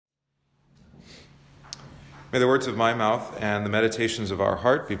May the words of my mouth and the meditations of our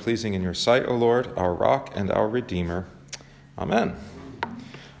heart be pleasing in your sight, O Lord, our rock and our Redeemer. Amen.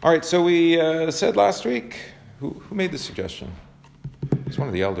 All right, so we said last week, who made the suggestion? It's one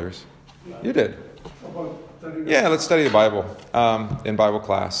of the elders. You did. Yeah, let's study the Bible in Bible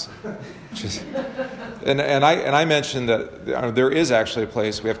class. And I mentioned that there is actually a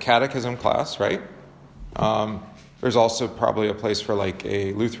place. We have catechism class, right? There's also probably a place for like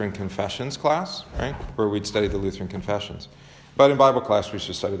a Lutheran confessions class, right? Where we'd study the Lutheran confessions. But in Bible class, we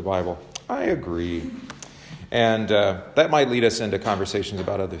should study the Bible. I agree. And that might lead us into conversations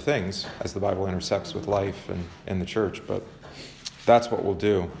about other things as the Bible intersects with life and in the church. But that's what we'll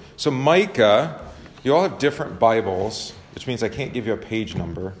do. So Micah, you all have different Bibles, which means I can't give you a page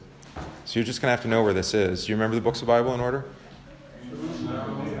number. So you're just going to have to know where this is. Do you remember the books of the Bible in order?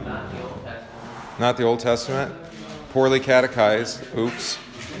 Not the Old Testament? Poorly catechized. Oops.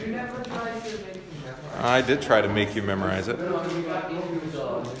 I did try to make you memorize it.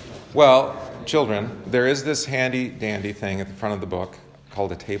 Well, children, there is this handy-dandy thing at the front of the book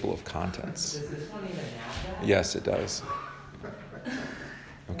called a table of contents. Does this one even have that? Yes, it does.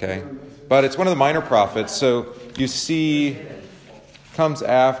 Okay? But it's one of the minor prophets, so you see, comes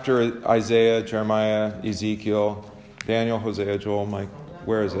after Isaiah, Jeremiah, Ezekiel, Daniel, Hosea, Joel, Mike.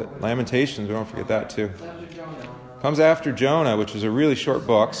 Where is it? Lamentations, we don't forget that too. Comes after Jonah, which is a really short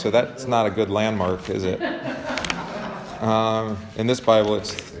book, so that's not a good landmark, is it? In this Bible,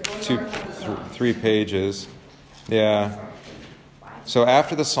 it's 3 pages. Yeah. So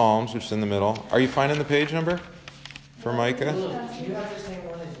after the Psalms, which is in the middle, are you finding the page number for Micah? You have the same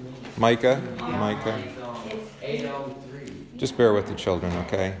one as me. Micah. 803. Just bear with the children,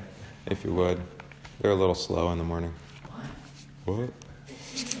 okay? If you would. They're a little slow in the morning. What?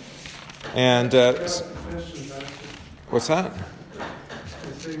 And what's that?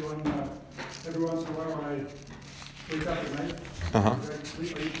 I say every once in a while when I wake up at night, I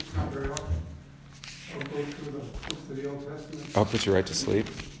sleep late, not very often. I'll go through the books of the Old Testament. I'll put you right to sleep.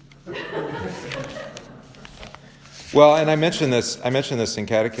 Well, and I mentioned this in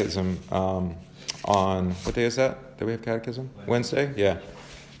catechism on, what day is that? Do we have catechism? Wednesday? Yeah.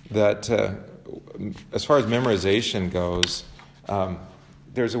 That as far as memorization goes,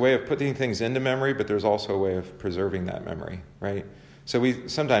 there's a way of putting things into memory, but there's also a way of preserving that memory, right? So we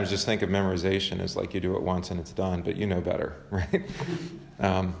sometimes just think of memorization as like you do it once and it's done, but you know better, right?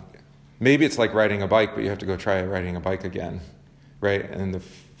 Maybe it's like riding a bike, but you have to go try riding a bike again, right? And the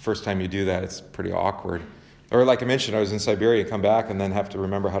first time you do that, it's pretty awkward. Or like I mentioned, I was in Siberia, come back and then have to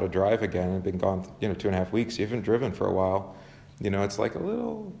remember how to drive again. I've been gone, 2.5 weeks. You haven't driven for a while. It's like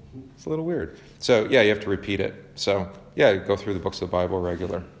it's a little weird. So yeah, you have to repeat it. So yeah, go through the books of the Bible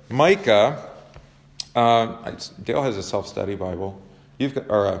regular. Micah, Dale has a self-study Bible.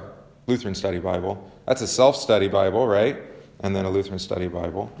 Or a Lutheran study Bible. That's a self-study Bible, right? And then a Lutheran study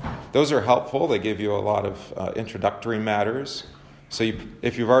Bible. Those are helpful. They give you a lot of introductory matters. So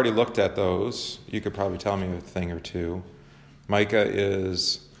if you've already looked at those, you could probably tell me a thing or two. Micah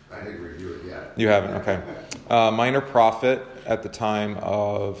is... I didn't review it yet. You haven't? Okay. Minor prophet at the time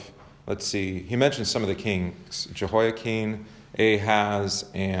of, let's see, he mentions some of the kings. Jehoiakim, Ahaz,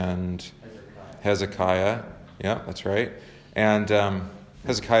 and Hezekiah. Yeah, that's right. And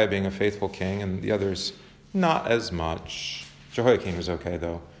Hezekiah being a faithful king, and the others not as much. Jehoiakim was okay,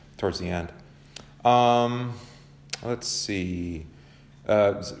 though, towards the end. Let's see.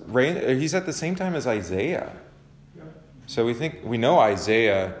 He's at the same time as Isaiah. So we know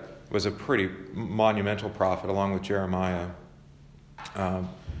Isaiah was a pretty monumental prophet along with Jeremiah.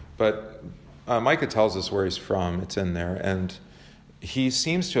 But Micah tells us where he's from. It's in there. And he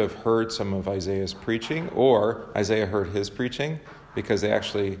seems to have heard some of Isaiah's preaching, or Isaiah heard his preaching, because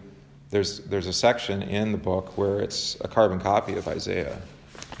there's a section in the book where it's a carbon copy of Isaiah.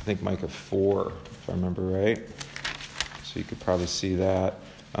 I think Micah 4, if I remember right. So you could probably see that.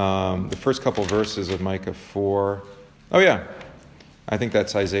 The first couple verses of Micah 4. Oh, yeah. I think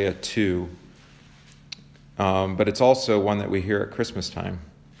that's Isaiah 2. But it's also one that we hear at Christmas time,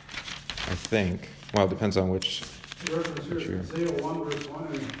 I think. Well, it depends on which year. Isaiah 1 verse 1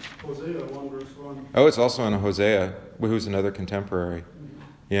 and Hosea 1 verse 1. Oh, it's also in Hosea, who's another contemporary.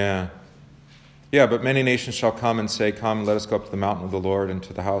 Yeah. Yeah, but many nations shall come and say, "Come, let us go up to the mountain of the Lord and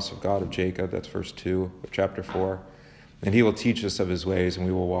to the house of God of Jacob." That's verse 2 of chapter 4. And he will teach us of his ways, and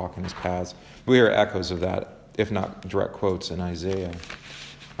we will walk in his paths. We hear echoes of that, if not direct quotes, in Isaiah.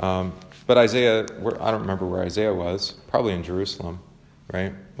 But Isaiah, I don't remember where Isaiah was. Probably in Jerusalem,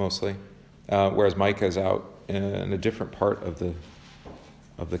 right? Mostly. Whereas Micah is out in a different part of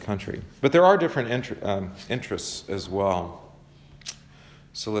the country. But there are different interests as well.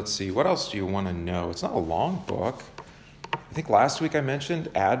 So let's see. What else do you want to know? It's not a long book. I think last week I mentioned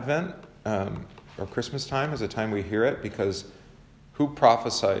Advent or Christmas time is a time we hear it because who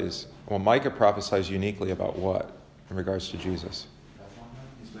prophesies? Well, Micah prophesies uniquely about what in regards to Jesus? Bethlehem.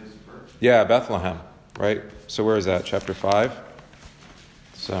 He's placed at birth. Yeah, Bethlehem, right? So where is that? Chapter 5?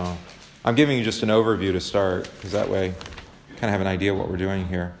 So I'm giving you just an overview to start because that way you kind of have an idea what we're doing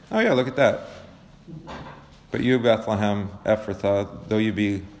here. Oh yeah, look at that. But you, Bethlehem, Ephrathah, though you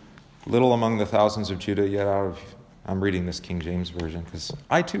be little among the thousands of Judah, yet I'm reading this King James Version because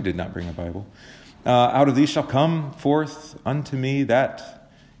I too did not bring a Bible. Out of thee shall come forth unto me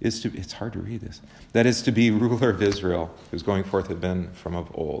it's hard to read this, that is to be ruler of Israel, whose going forth had been from of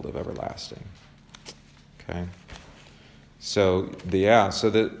old, of everlasting. Okay. So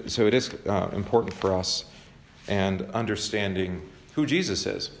it is important for us and understanding who Jesus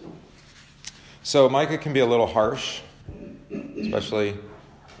is. So Micah can be a little harsh, especially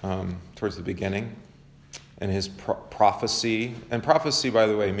towards the beginning, and his prophecy. And prophecy, by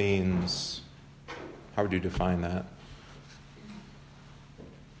the way, means, how would you define that?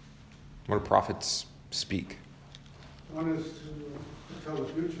 What do prophets speak? One is to tell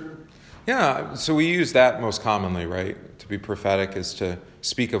the future. Yeah, so we use that most commonly, right? To be prophetic is to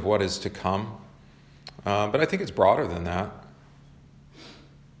speak of what is to come. But I think it's broader than that.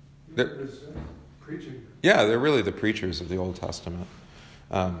 There's preaching. Yeah, they're really the preachers of the Old Testament.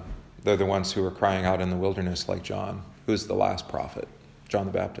 They're the ones who are crying out in the wilderness like John, who's the last prophet, John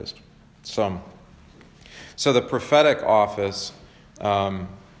the Baptist. So the prophetic office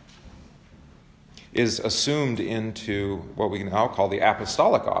is assumed into what we can now call the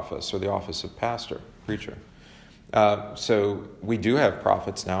apostolic office, or the office of pastor, preacher. So we do have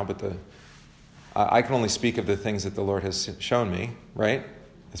prophets now, but I can only speak of the things that the Lord has shown me, right?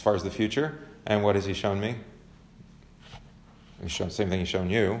 As far as the future. And what has he shown me? Same thing he's shown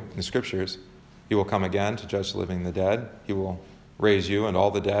you in the scriptures. He will come again to judge the living and the dead. He will raise you and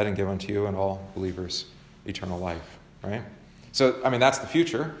all the dead and give unto you and all believers eternal life, right? So, I mean, that's the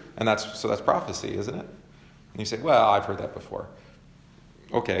future, and that's prophecy, isn't it? And you say, well, I've heard that before.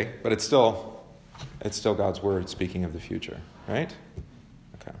 Okay, but it's still God's word speaking of the future, right?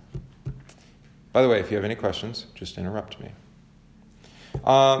 Okay. By the way, if you have any questions, just interrupt me.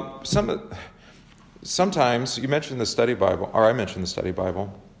 Sometimes, you mentioned the study Bible, or I mentioned the study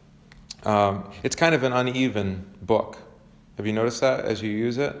Bible. It's kind of an uneven book. Have you noticed that as you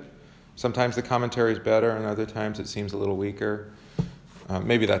use it? Sometimes the commentary is better, and other times it seems a little weaker.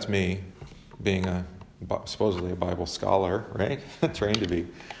 Maybe that's me, being supposedly a Bible scholar, right? Trained to be.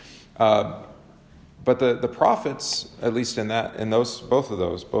 But the prophets, at least both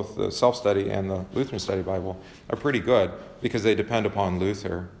the self-study and the Lutheran study Bible, are pretty good because they depend upon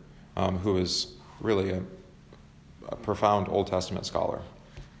Luther, who is really a profound Old Testament scholar.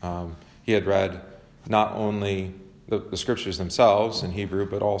 He had read not only the scriptures themselves in Hebrew,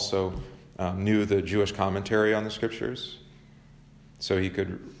 but also knew the Jewish commentary on the scriptures. So he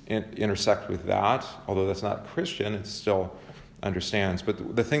could intersect with that. Although that's not Christian, it still understands.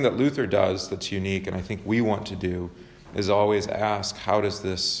 But the thing that Luther does that's unique, and I think we want to do, is always ask, how does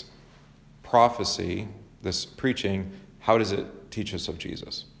this prophecy, this preaching, how does it teach us of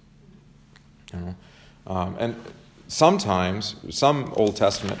Jesus? And sometimes, some Old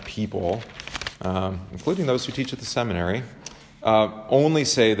Testament people, including those who teach at the seminary, only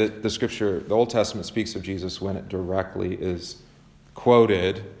say that the Old Testament speaks of Jesus when it directly is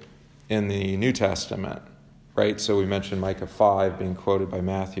quoted in the New Testament, right? So we mentioned Micah 5 being quoted by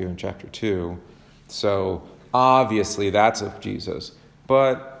Matthew in chapter 2. So obviously that's of Jesus.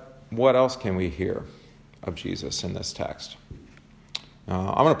 But what else can we hear of Jesus in this text?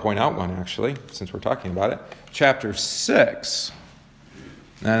 I'm going to point out one, actually, since we're talking about it. Chapter 6.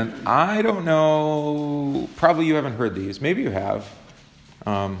 And I don't know, probably you haven't heard these. Maybe you have.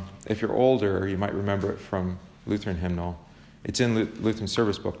 If you're older, you might remember it from Lutheran hymnal. It's in Lutheran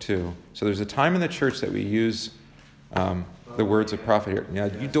service book too. So there's a time in the church that we use the words of prophet here. Yeah,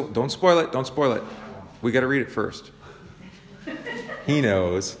 you don't spoil it. Don't spoil it. We got to read it first. He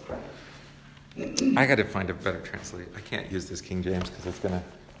knows. I got to find a better translation. I can't use this King James because it's gonna.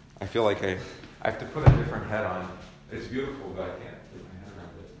 I feel like I have to put a different head on. It's beautiful, but I can't put my head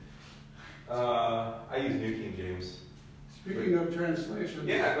around it. I use New King James. Speaking of translation.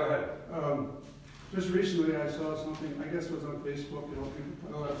 Yeah, go ahead. Just recently I saw something, I guess it was on Facebook, people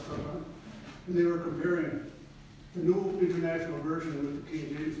put a lot of stuff on, and they were comparing the New International Version with the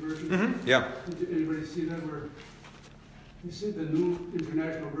King James Version. Mm-hmm. Yeah. Did anybody see that? Where you see the New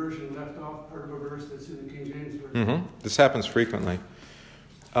International Version left off part of a verse that's in the King James Version. Mm-hmm. This happens frequently.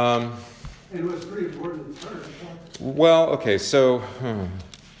 And it was pretty important part. Well, okay, so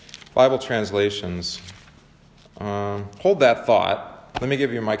Bible translations. Hold that thought. Let me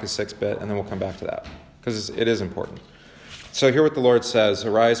give you Micah 6 bit, and then we'll come back to that, because it is important. So hear what the Lord says.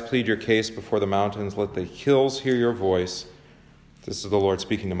 Arise, plead your case before the mountains. Let the hills hear your voice. This is the Lord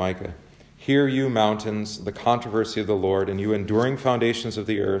speaking to Micah. Hear you, mountains, the controversy of the Lord, and you enduring foundations of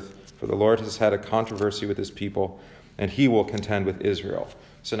the earth. For the Lord has had a controversy with his people, and he will contend with Israel.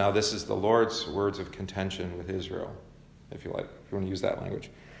 So now this is the Lord's words of contention with Israel, if you like, if you want to use that language.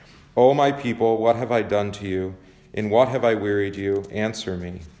 O my people, what have I done to you? In what have I wearied you? Answer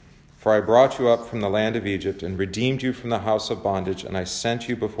me. For I brought you up from the land of Egypt and redeemed you from the house of bondage, and I sent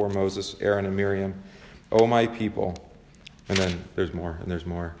you before Moses, Aaron, and Miriam. O my people. And then there's more, and there's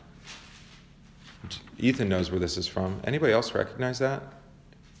more. Ethan knows where this is from. Anybody else recognize that?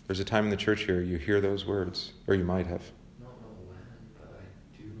 There's a time in the church here you hear those words, or you might have. I don't know when, but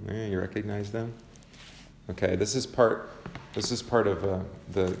I do. Yeah, you recognize them? Okay, this is part of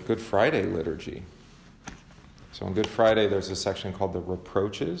the Good Friday liturgy. So on Good Friday, there's a section called the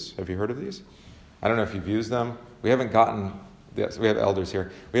Reproaches. Have you heard of these? I don't know if you've used them. We have elders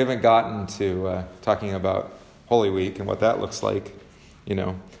here. We haven't gotten to talking about Holy Week and what that looks like. You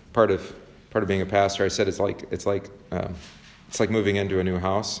know, part of being a pastor, I said it's like moving into a new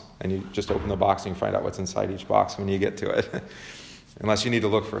house, and you just open the box and you find out what's inside each box when you get to it. Unless you need to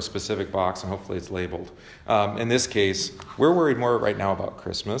look for a specific box, and hopefully it's labeled. In this case, we're worried more right now about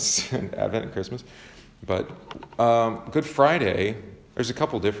Christmas and Advent and Christmas. But Good Friday, there's a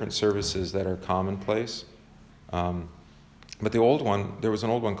couple different services that are commonplace. But there was an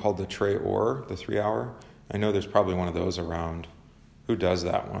old one called the Tre Or, the 3-hour. I know there's probably one of those around. Who does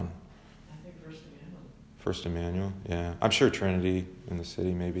that one? I think First Emmanuel, yeah. I'm sure Trinity in the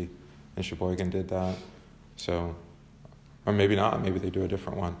city maybe in Sheboygan did that. So, or maybe not. Maybe they do a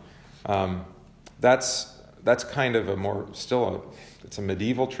different one. That's kind of it's a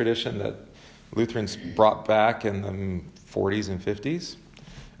medieval tradition that Lutherans brought back in the 40s and 50s.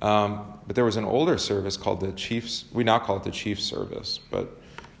 But there was an older service called the Chiefs. We now call it the Chief Service, but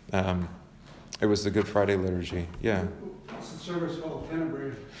it was the Good Friday liturgy. Yeah. It's a service called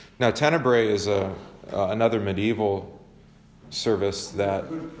Tenebrae. Now, Tenebrae is another medieval service that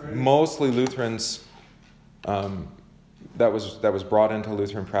mostly Lutherans, that was brought into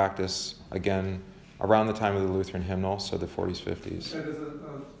Lutheran practice, again, around the time of the Lutheran hymnal, so the 40s, 50s. That is a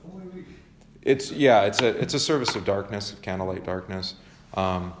Holy Week. It's a service of darkness, of candlelight darkness.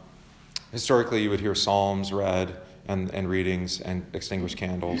 Historically, you would hear psalms read and readings and extinguished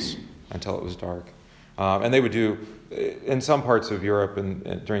candles until it was dark. And they would do, in some parts of Europe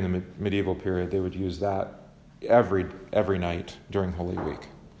and during the medieval period, they would use that every night during Holy Week.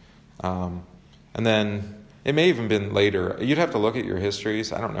 And then it may even been later. You'd have to look at your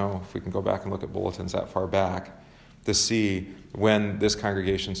histories. I don't know if we can go back and look at bulletins that far back to see when this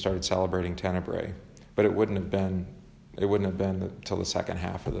congregation started celebrating Tenebrae. But it wouldn't have been until the second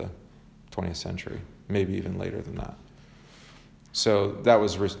half of the 20th century, maybe even later than that. So that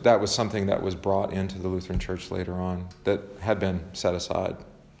was something that was brought into the Lutheran Church later on that had been set aside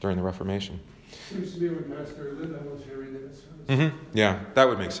during the Reformation. Seems to me when Pastor Linda was here, we did a service. Mm-hmm. Yeah, that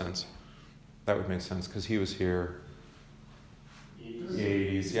would make sense. Because he was here.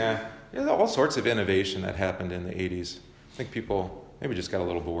 80s, yeah. Yeah, all sorts of innovation that happened in the 80s. I think people maybe just got a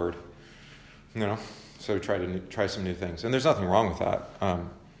little bored, so try some new things. And there's nothing wrong with that.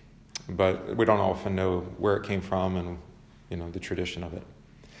 But we don't often know where it came from and, the tradition of it.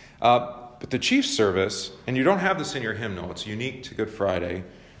 But the chief service, and you don't have this in your hymnal, it's unique to Good Friday,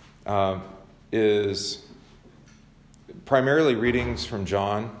 is primarily readings from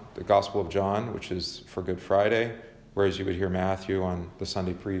John, the Gospel of John, which is for Good Friday, whereas you would hear Matthew on the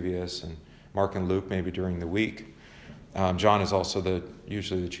Sunday previous and Mark and Luke maybe during the week. John is also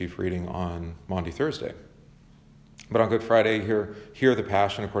usually the chief reading on Maundy Thursday. But on Good Friday, hear the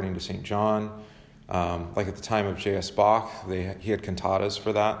Passion according to St. John. Like at the time of J.S. Bach, he had cantatas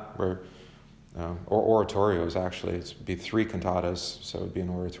for that, or oratorios actually. It'd be 3 cantatas, so it would be an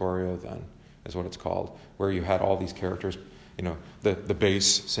oratorio then, is what it's called, where you had all these characters, the bass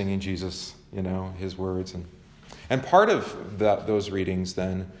singing Jesus, his words. And part of those readings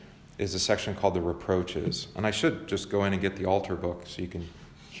then is a section called the Reproaches. And I should just go in and get the altar book so you can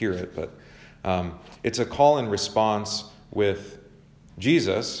hear it, but it's a call and response with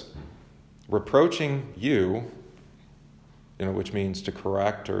Jesus reproaching you, which means to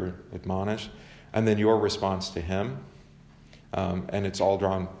correct or admonish, and then your response to him. And it's all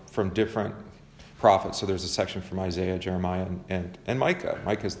drawn from different prophets. So there's a section from Isaiah, Jeremiah, and Micah.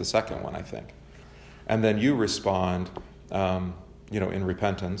 Micah's the second one, I think. And then you respond, in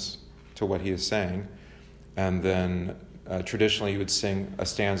repentance to what he is saying. And then traditionally you would sing a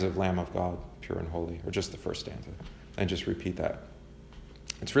stanza of Lamb of God, pure and holy, or just the first stanza, and just repeat that.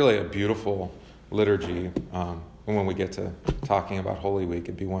 It's really a beautiful liturgy. And when we get to talking about Holy Week,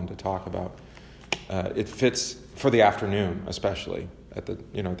 it'd be one to talk about. It fits for the afternoon, especially at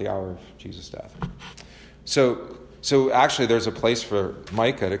the hour of Jesus' death. So actually, there's a place for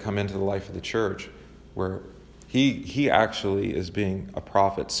Micah to come into the life of the church, where he actually is being a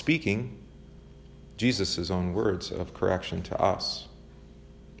prophet, speaking Jesus' own words of correction to us.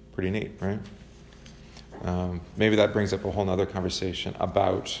 Pretty neat, right? Maybe that brings up a whole other conversation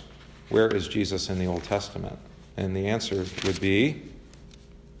about where is Jesus in the Old Testament, and the answer would be.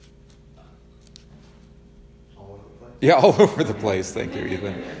 Yeah, all over the place. Thank you,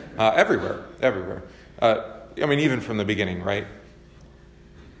 Ethan. Everywhere. Even from the beginning, right?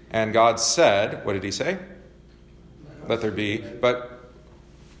 And God said, what did he say? Let there be. But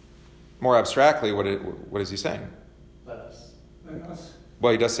more abstractly, what is he saying? Let us. Let us.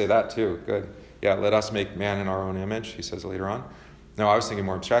 Well, he does say that too. Good. Yeah, let us make man in our own image, he says later on. No, I was thinking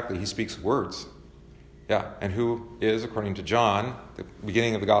more abstractly. He speaks words. Yeah, and who is, according to John, the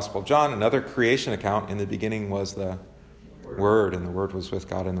beginning of the Gospel of John, another creation account, in the beginning was the Word, and the Word was with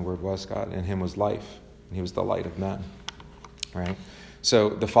God, and the Word was God, and in him was life, and he was the light of men. Right? So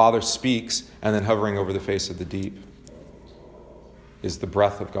the Father speaks, and then hovering over the face of the deep is the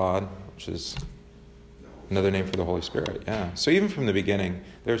breath of God, which is another name for the Holy Spirit. Yeah. So even from the beginning,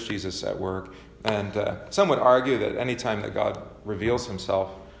 there's Jesus at work. And some would argue that any time that God reveals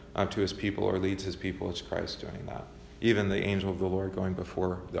himself to his people or leads his people, it's Christ doing that. Even the angel of the Lord going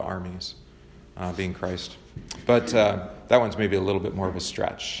before the armies, being Christ. But that one's maybe a little bit more of a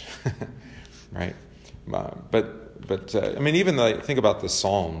stretch, right? Even think about the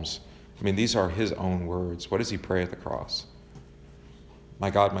Psalms. These are his own words. What does he pray at the cross?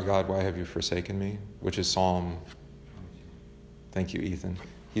 My God, why have you forsaken me? Which is Psalm. Thank you, Ethan.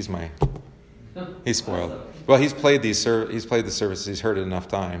 He's spoiled. Well, he's played the services. He's heard it enough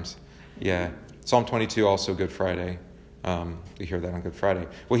times. Yeah. Psalm 22, also Good Friday. We hear that on Good Friday.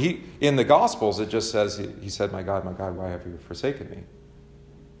 Well, in the Gospels, it just says, he said, my God, why have you forsaken me?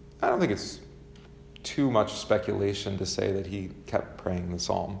 I don't think it's too much speculation to say that he kept praying the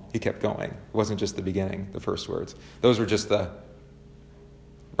psalm. He kept going. It wasn't just the beginning, the first words. Those were just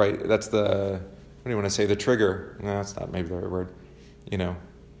right, that's what do you want to say, the trigger? No, that's not maybe the right word.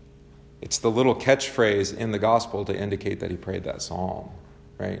 It's the little catchphrase in the gospel to indicate that he prayed that psalm,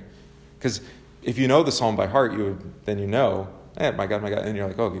 right? Because if you know the psalm by heart, my God, and you're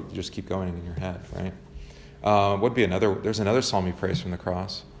like, oh, you just keep going in your head, right? There's another psalm he prays from the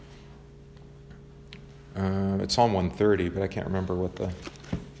cross. It's Psalm 130, but I can't remember what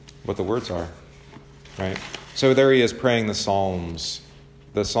the words are, right? So there he is praying the psalms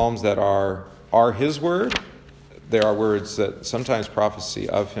that are his word. There are words that sometimes prophesy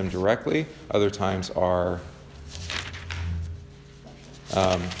of him directly, other times are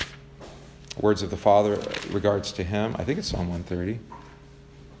words of the Father regards to him. I think it's Psalm 130.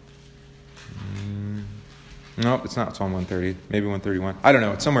 Nope, it's not Psalm 130. Maybe 131. I don't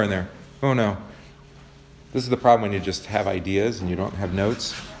know. It's somewhere in there. Oh, no. This is the problem when you just have ideas and you don't have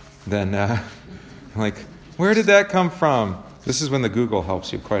notes. Then, where did that come from? This is when the Google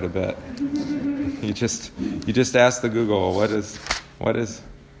helps you quite a bit. You just ask the Google, what is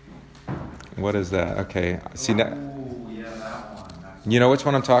that? Okay. See now. Oh, yeah, that one. You know which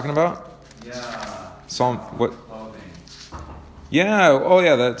one I'm talking about? Yeah. Psalm what? Clothing. Yeah. Oh,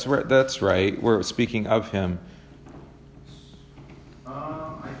 yeah. That's right. We're speaking of him.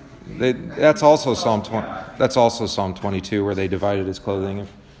 That's also Psalm 20. That's also Psalm 22, where they divided his clothing.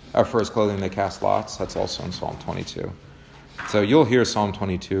 For his clothing, they cast lots. That's also in Psalm 22. So you'll hear Psalm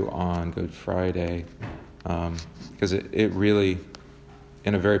 22 on Good Friday, because it really,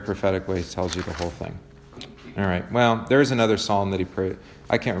 in a very prophetic way, tells you the whole thing. All right. Well, there's another psalm that he prayed.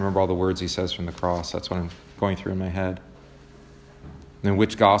 I can't remember all the words he says from the cross. That's what I'm going through in my head. And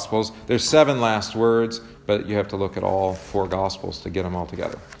which Gospels? There's 7 last words, but you have to look at all 4 Gospels to get them all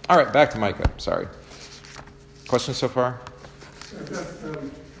together. All right, back to Micah. Sorry. Questions so far? I've got a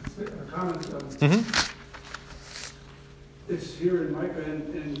comment. Mm-hmm. It's here in Micah,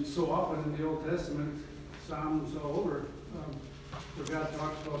 and so often in the Old Testament, Psalms all over, where God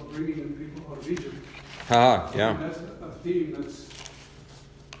talks about bringing in people out of Egypt. Yeah. And that's a theme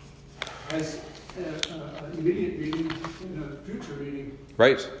has an immediate meaning and a future meaning.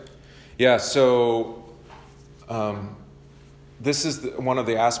 Right. Yeah, so this is one of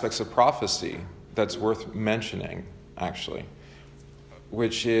the aspects of prophecy that's worth mentioning, actually,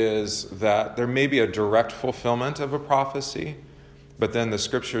 which is that there may be a direct fulfillment of a prophecy, but then the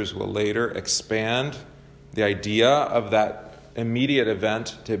scriptures will later expand the idea of that immediate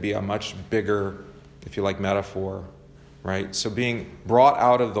event to be a much bigger, if you like, metaphor, right? So being brought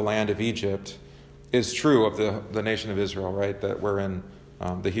out of the land of Egypt is true of the nation of Israel, right? That we're in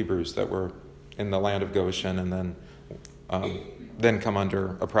the Hebrews, that were in the land of Goshen, and then come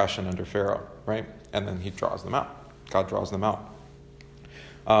under oppression under Pharaoh, right? And then he draws them out. God draws them out.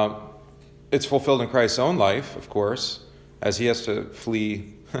 It's fulfilled in Christ's own life, of course, as he has to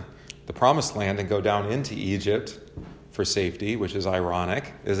flee the promised land and go down into Egypt for safety, which is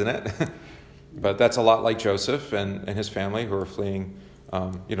ironic, isn't it? But that's a lot like Joseph and his family who are fleeing,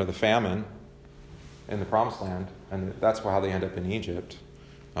 the famine in the promised land, and that's how they end up in Egypt.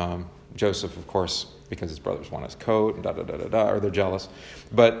 Joseph, of course, because his brothers want his coat, and or they're jealous.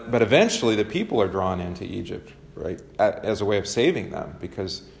 But eventually the people are drawn into Egypt, right, as a way of saving them,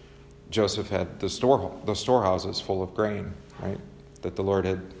 because Joseph had the storehouses full of grain, right, that the Lord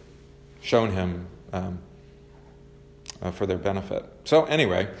had shown him for their benefit. So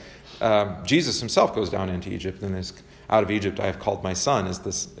anyway, Jesus himself goes down into Egypt, and is out of Egypt I have called my son is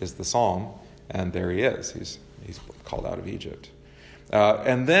the psalm, and there he is. He's called out of Egypt.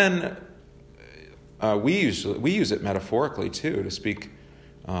 And then we use it metaphorically too, to speak.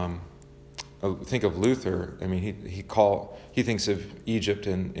 Think of Luther. I mean, he thinks of Egypt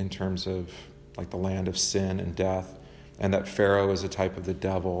in terms of like the land of sin and death, and that Pharaoh is a type of the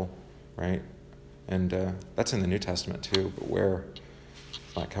devil, right? And that's in the New Testament too, but where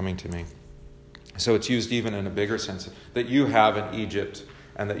it's not coming to me. So it's used even in a bigger sense that you have in Egypt,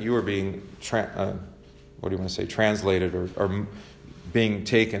 and that you are being translated or being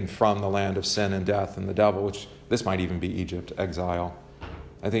taken from the land of sin and death and the devil, which this might even be Egypt, exile.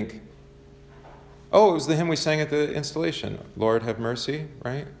 I think, it was the hymn we sang at the installation, Lord have mercy,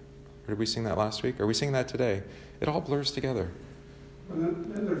 right? Or did we sing that last week? Are we singing that today? It all blurs together.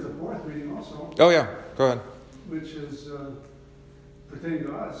 And then there's a fourth reading also. Oh yeah, go ahead. Which is pertaining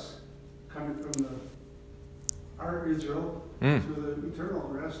to us, coming from our Israel to the eternal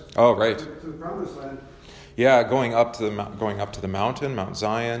rest. Oh, right. To the promised land. Yeah, going up to the mountain, Mount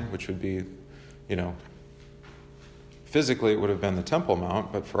Zion, which would be, physically it would have been the Temple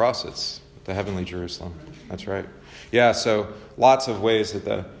Mount, but for us it's the heavenly Jerusalem. That's right. Yeah, so lots of ways that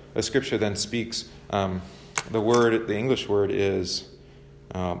the scripture then speaks. The English word is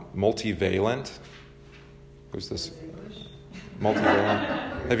multivalent. Who's this?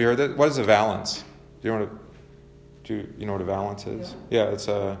 Multivalent. Have you heard that? What is a valence? Do you know what a valence is? Yeah, it's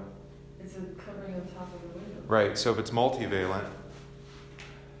a covering on top of the window. Right. So if it's multivalent,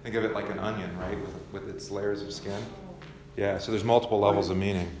 think of it like an onion, right, with its layers of skin. Yeah. So there's multiple levels of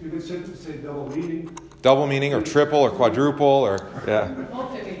meaning. You could simply say double meaning. Double meaning, or triple, or quadruple, or yeah.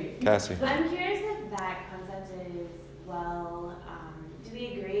 Multi-meaning. Cassie. But I'm curious if that concept is, do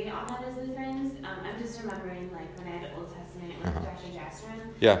we agree on that as Lutherans? I'm just remembering, like, when I had the Old Testament with Dr. Jastram.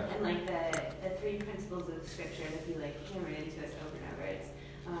 Yeah. And, like, the three principles of Scripture that he, like, hammered into us over and over. It's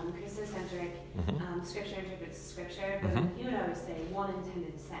Christocentric, Scripture interprets Scripture, but he would always say one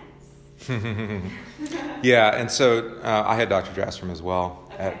intended sense. Yeah, and so I had Dr. Jastram as well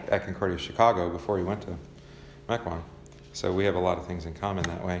Okay. at Concordia Chicago before he went to Mequon. So we have a lot of things in common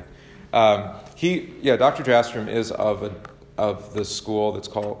that way. Dr. Jastram is of the school that's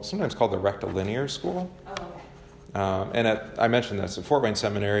sometimes called the rectilinear school. Oh, okay. I mentioned this at Fort Wayne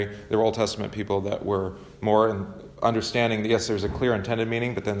Seminary. There were Old Testament people that were more in understanding that yes, there's a clear intended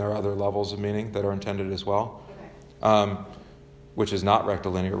meaning, but then there are other levels of meaning that are intended as well. Okay. Which is not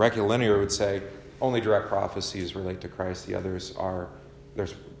rectilinear. Rectilinear would say only direct prophecies relate to Christ. The others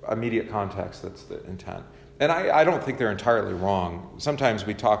there's immediate context that's the intent. And I don't think they're entirely wrong. Sometimes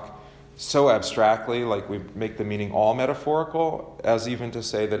we talk so abstractly, like we make the meaning all metaphorical, as even to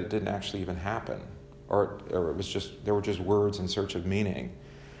say that it didn't actually even happen, or it was just there were just words in search of meaning.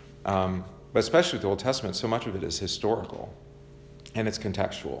 But especially with the Old Testament, so much of it is historical, and it's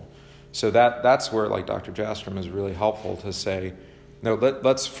contextual. So that's where, like, Dr. Jastram is really helpful to say, no,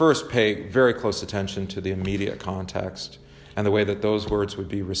 let's first pay very close attention to the immediate context and the way that those words would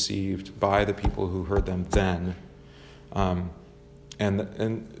be received by the people who heard them then. And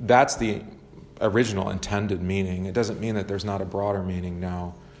that's the original intended meaning. It doesn't mean that there's not a broader meaning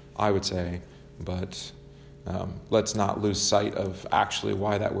now, I would say, but let's not lose sight of actually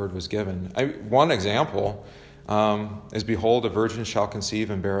why that word was given. One example is, behold, a virgin shall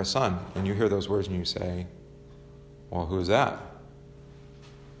conceive and bear a son. And you hear those words and you say, well, who is that?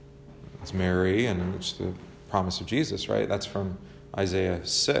 It's Mary, and it's the promise of Jesus, right? That's from Isaiah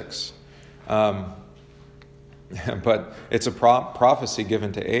 6. But it's a prophecy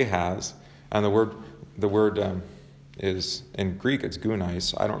given to Ahaz, and the word is in Greek, it's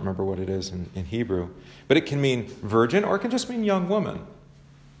gunais. I don't remember what it is in Hebrew. But it can mean virgin, or it can just mean young woman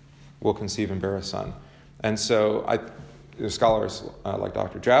will conceive and bear a son. And so scholars like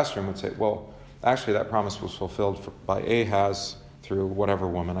Dr. Jastrom would say, well, actually that promise was fulfilled by Ahaz through whatever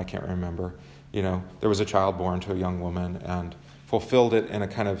woman, I can't remember. There was a child born to a young woman and fulfilled it in a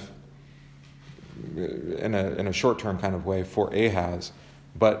kind of, in a short-term kind of way for Ahaz.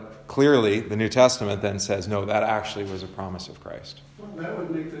 But clearly the New Testament then says, no, that actually was a promise of Christ. Well, that would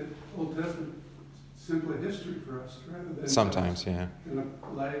make the Old Testament simply history for us, rather than Sometimes, yeah. in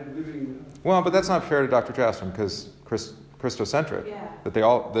a live, living. Well, but that's not fair to Dr. Jastrom, because Christocentric,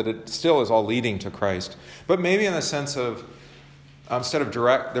 Yeah. that it still is all leading to Christ. But maybe in the sense of, instead of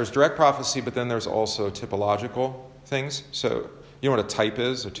there's direct prophecy, but then there's also typological things. So you know what a type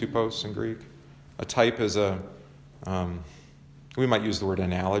is, a typos in Greek? A type is we might use the word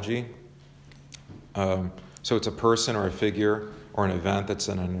analogy. So it's a person or a figure or an event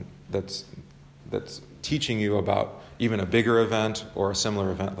that's teaching you about even a bigger event or a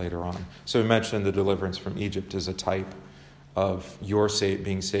similar event later on. So we mentioned the deliverance from Egypt is a type of your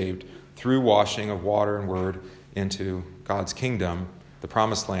being saved through washing of water and word into God's kingdom, the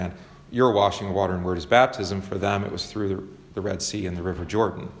promised land. Your washing of water and word is baptism. For them, it was through the Red Sea and the River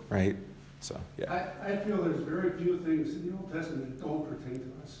Jordan, right? So, yeah. I feel there's very few things in the Old Testament that don't pertain to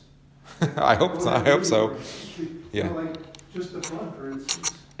us. I hope so. Yeah. Like just the flood, for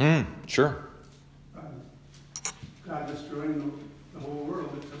instance. Sure. God destroying the whole world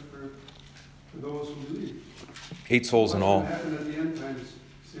except for those who believe. 8 souls in all. What happened at the end times,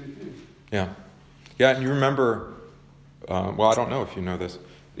 same thing. Yeah. Yeah, and you remember, well, I don't know if you know this.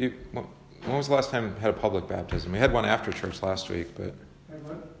 When was the last time we had a public baptism? We had one after church last week, but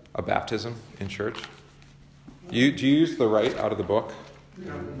a baptism in church. Do you use the rite out of the book?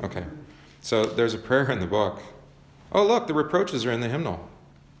 Yeah. Okay. So there's a prayer in the book. Oh, look, the reproaches are in the hymnal.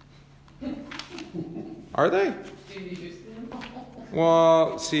 Are they? Do you use them?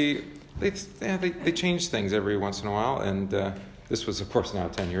 Well, see, they change things every once in a while, and this was, of course, now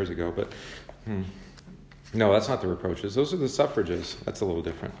 10 years ago, but no, that's not the reproaches. Those are the suffrages. That's a little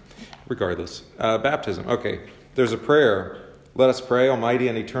different. Regardless. Baptism. Okay, there's a prayer. Let us pray, Almighty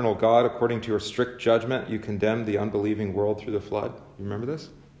and eternal God, according to your strict judgment, you condemned the unbelieving world through the flood. You remember this?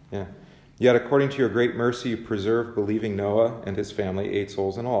 Yeah. Yet according to your great mercy, you preserved believing Noah and his family, 8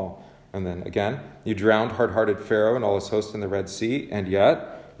 souls in all. And then again, you drowned hard-hearted Pharaoh and all his host in the Red Sea, and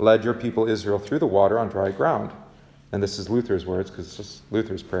yet led your people Israel through the water on dry ground. And this is Luther's words, because it's just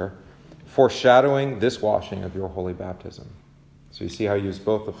Luther's prayer. Foreshadowing this washing of your holy baptism. So you see how he used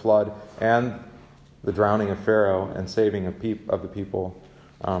both the flood and the drowning of Pharaoh and saving of the people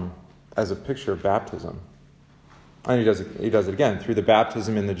as a picture of baptism. And he does it again. Through the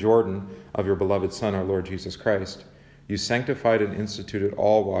baptism in the Jordan of your beloved Son, our Lord Jesus Christ, you sanctified and instituted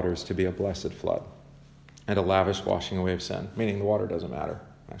all waters to be a blessed flood and a lavish washing away of sin. Meaning the water doesn't matter,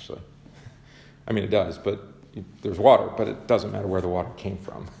 actually. I mean, it does, but there's water, but it doesn't matter where the water came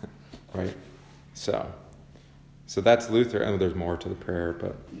from, right? So that's Luther, and there's more to the prayer,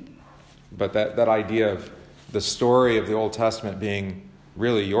 but that idea of the story of the Old Testament being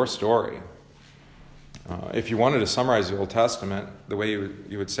really your story. If you wanted to summarize the Old Testament, the way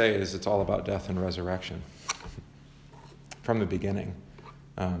you would say is it's all about death and resurrection from the beginning.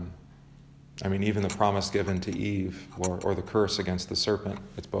 Even the promise given to Eve or the curse against the serpent,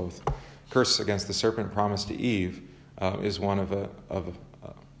 it's both. Curse against the serpent promised to Eve is one of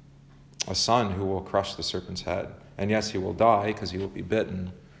a son who will crush the serpent's head. And yes, he will die because he will be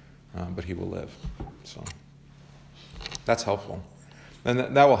bitten, but he will live. So that's helpful. And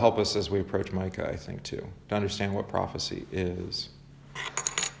that will help us as we approach Micah, I think, too, to understand what prophecy is.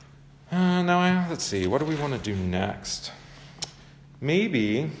 Now, let's see. What do we want to do next?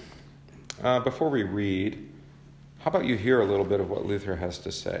 Maybe, before we read, how about you hear a little bit of what Luther has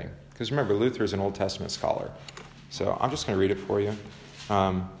to say? Because remember, Luther is an Old Testament scholar. So I'm just going to read it for you.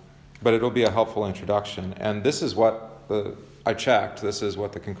 But it'll be a helpful introduction. And this is what I checked. This is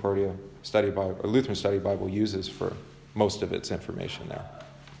what the Concordia Study Bible, or Lutheran Study Bible, uses for most of its information there.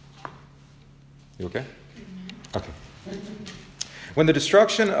 You okay? Okay. When the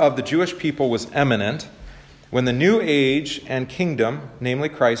destruction of the Jewish people was imminent, when the new age and kingdom, namely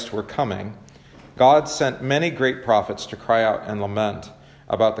Christ, were coming, God sent many great prophets to cry out and lament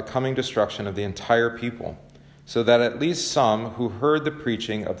about the coming destruction of the entire people, so that at least some who heard the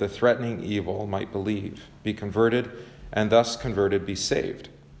preaching of the threatening evil might believe, be converted, and thus converted be saved.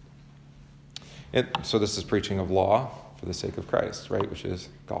 So this is preaching of law for the sake of Christ, right, which is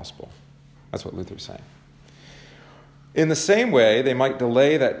gospel. That's what Luther's saying. In the same way, they might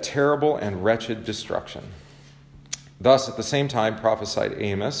delay that terrible and wretched destruction. Thus, at the same time, prophesied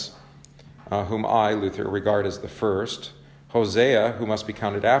Amos, whom I, Luther, regard as the first, Hosea, who must be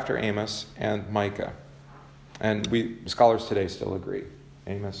counted after Amos, and Micah. And scholars today still agree.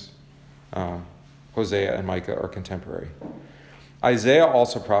 Amos, Hosea, and Micah are contemporary. Isaiah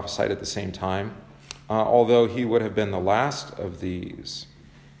also prophesied at the same time, although he would have been the last of these.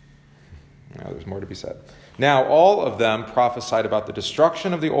 Now, there's more to be said. Now, all of them prophesied about the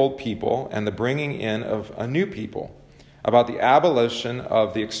destruction of the old people and the bringing in of a new people, about the abolition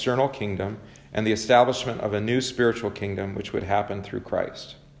of the external kingdom and the establishment of a new spiritual kingdom which would happen through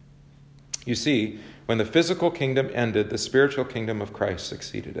Christ. You see, when the physical kingdom ended, the spiritual kingdom of Christ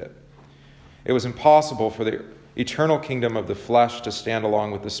succeeded it. It was impossible for the eternal kingdom of the flesh to stand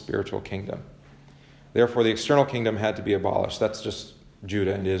along with the spiritual kingdom. Therefore, the external kingdom had to be abolished. That's just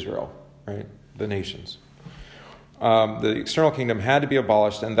Judah and Israel, right? The nations. The external kingdom had to be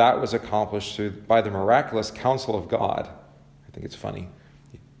abolished, and that was accomplished by the miraculous counsel of God. I think it's funny.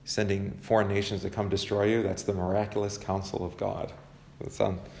 Sending foreign nations to come destroy you, that's the miraculous counsel of God.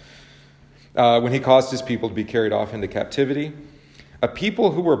 When he caused his people to be carried off into captivity, a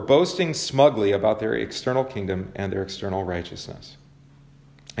people who were boasting smugly about their external kingdom and their external righteousness.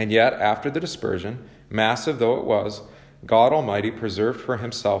 And yet, after the dispersion, massive though it was, God Almighty preserved for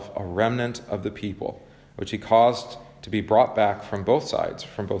himself a remnant of the people, which he caused to be brought back from both sides,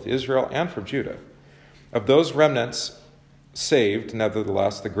 from both Israel and from Judah. Of those remnants saved,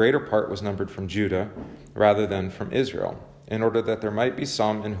 nevertheless, the greater part was numbered from Judah rather than from Israel, in order that there might be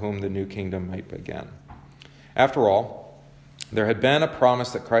some in whom the new kingdom might begin. After all, there had been a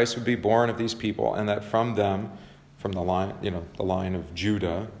promise that Christ would be born of these people, and that from them, from the line, the line of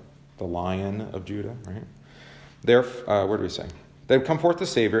Judah, the Lion of Judah, right? Where do we say? They would come forth the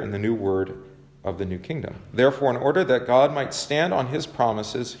Savior in the new word of the new kingdom. Therefore, in order that God might stand on his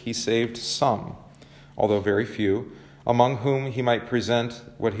promises, he saved some, although very few, among whom he might present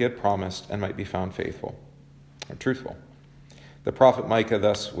what he had promised and might be found faithful or truthful. The prophet Micah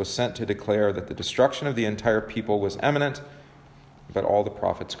thus was sent to declare that the destruction of the entire people was imminent, but all the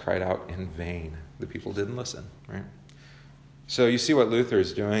prophets cried out in vain. The people didn't listen, right? So you see what Luther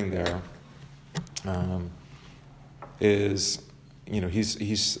is doing there is,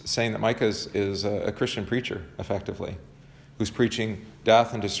 he's saying that Micah is a Christian preacher, effectively, who's preaching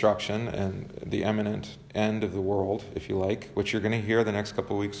death and destruction and the imminent end of the world, if you like, which you're going to hear the next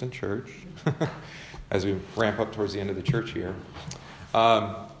couple of weeks in church as we ramp up towards the end of the church year.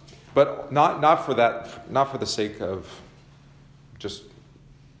 But not for the sake of just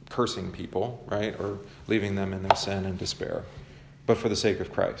cursing people, right, or leaving them in their sin and despair, but for the sake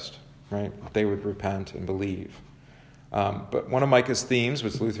of Christ, right? They would repent and believe. But one of Micah's themes,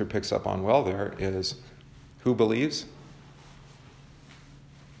 which Luther picks up on well there, is who believes?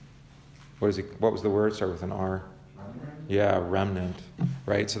 What was the word? Start with an R. Remnant? Yeah, remnant.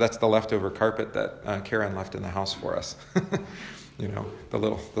 Right. So that's the leftover carpet that Karen left in the house for us. The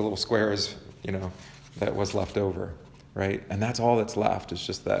little squares, that was left over, right? And that's all that's left. Is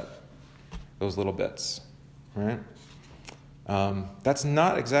just those little bits, right? That's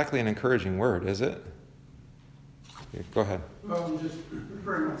not exactly an encouraging word, is it? Yeah, go ahead. Well, I'm just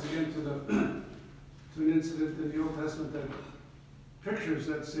referring once again to an incident in the Old Testament that pictures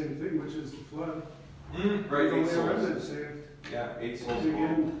that same thing, which is the flood. Right, Only a remnant saved. Yeah, 8 souls.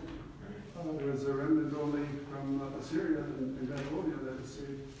 Again, there was a remnant only from Assyria and Babylonia that was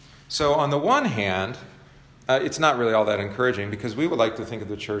saved. So on the one hand, it's not really all that encouraging, because we would like to think of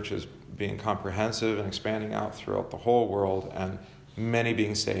the church as being comprehensive and expanding out throughout the whole world and many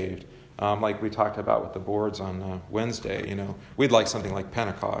being saved. Like we talked about with the boards on Wednesday, we'd like something like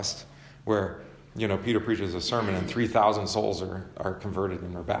Pentecost, where, Peter preaches a sermon and 3,000 souls are converted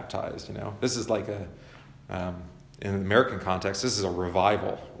and are baptized, This is like in the American context, this is a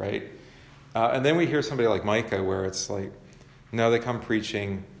revival, right? And then we hear somebody like Micah where it's like, no, they come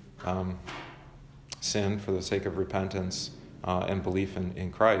preaching sin for the sake of repentance and belief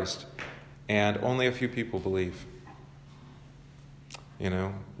in Christ, and only a few people believe.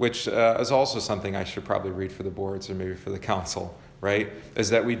 Which is also something I should probably read for the boards or maybe for the council, right? Is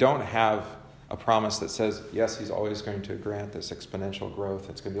that we don't have a promise that says, yes, he's always going to grant this exponential growth.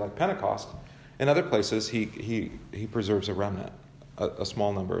 It's going to be like Pentecost. In other places, he preserves a remnant, a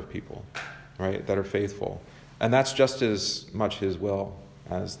small number of people, right, that are faithful. And that's just as much his will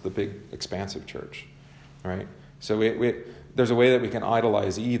as the big, expansive church, right? So there's a way that we can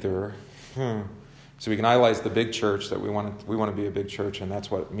idolize either. So we can idolize the big church, that we want to be a big church, and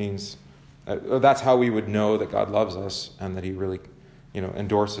that's what it means. That's how we would know that God loves us and that he really,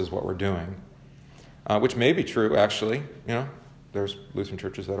 endorses what we're doing. Which may be true, actually. There's Lutheran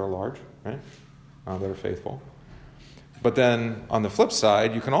churches that are large, right? That are faithful. But then on the flip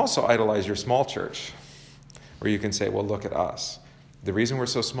side, you can also idolize your small church, where you can say, well, look at us. The reason we're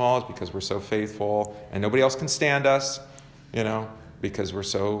so small is because we're so faithful, and nobody else can stand us, because we're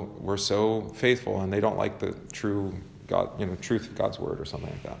so faithful, and they don't like the truth of God's word or something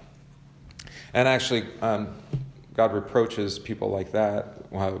like that. And actually, God reproaches people like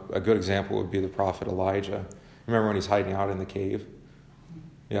that. Well, a good example would be the prophet Elijah. Remember when he's hiding out in the cave?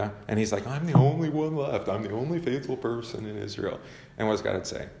 Yeah, and he's like, I'm the only one left. I'm the only faithful person in Israel. And what does God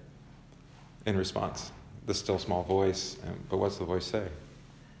say in response? The still small voice. But what's the voice say?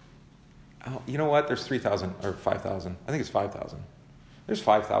 Oh, you know what? There's 3,000 or 5,000. I think it's 5,000. There's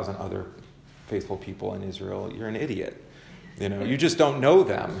 5,000 other faithful people in Israel. You're an idiot. You just don't know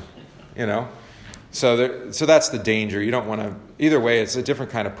them. So that's the danger. You don't want to. Either way, it's a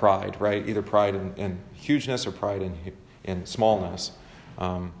different kind of pride, right? Either pride in hugeness or pride in smallness.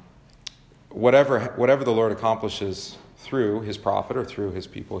 Whatever the Lord accomplishes through his prophet or through his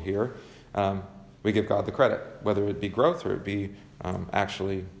people here, we give God the credit, whether it be growth or it be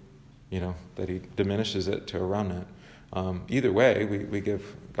actually, that he diminishes it to a remnant. Either way, we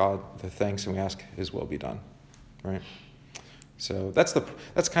give God the thanks and we ask his will be done, right? So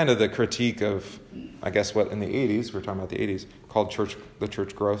that's kind of the critique of, I guess, what in the 80s, we're talking about the 80s, called the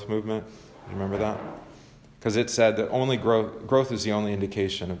church growth movement. You remember that? Because it said that only growth is the only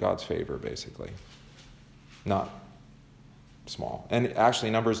indication of God's favor, basically. Not small. And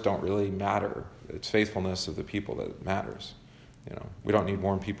actually, numbers don't really matter. It's faithfulness of the people that matters. We don't need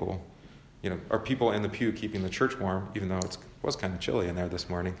warm people. Are people in the pew keeping the church warm, even though it was kind of chilly in there this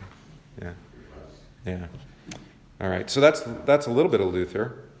morning? Yeah. All right. So that's a little bit of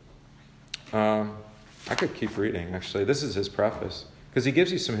Luther. I could keep reading, actually. This is his preface, because he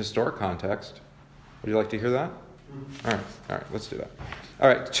gives you some historic context. Would you like to hear that? All right, let's do that. All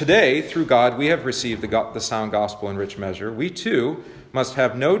right, today, through God, we have received the sound gospel in rich measure. We, too, must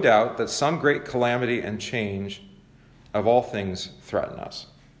have no doubt that some great calamity and change of all things threaten us.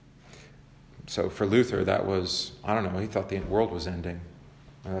 So for Luther, that was, he thought the world was ending.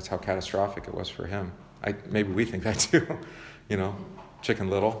 And that's how catastrophic it was for him. Maybe we think that too.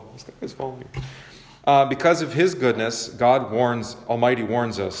 Chicken Little. This guy is falling. Because of his goodness, God Almighty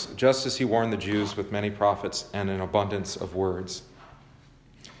warns us, just as he warned the Jews with many prophets and an abundance of words.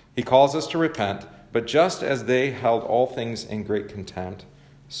 He calls us to repent, but just as they held all things in great contempt,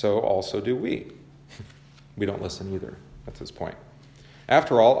 so also do we. We don't listen either. That's his point.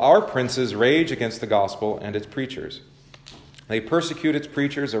 After all, our princes rage against the gospel and its preachers. They persecute its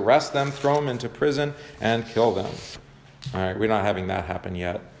preachers, arrest them, throw them into prison, and kill them. All right, we're not having that happen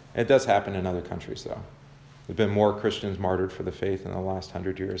yet. It does happen in other countries, though. There have been more Christians martyred for the faith in the last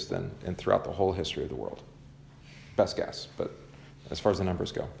 100 years than throughout the whole history of the world. Best guess, but as far as the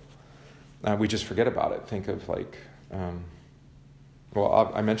numbers go. We just forget about it. Think of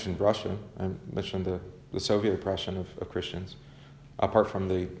I mentioned Russia. I mentioned the Soviet oppression of Christians. Apart from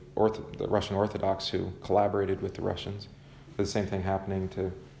the Russian Orthodox who collaborated with the Russians. The same thing happening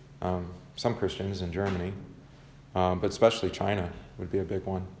to some Christians in Germany. But especially China would be a big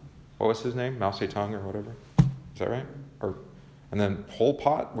one. What was his name? Mao Zedong or whatever? Is that right? And then Pol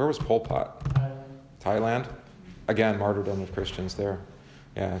Pot? Where was Pol Pot? Thailand? Again, martyrdom of Christians there.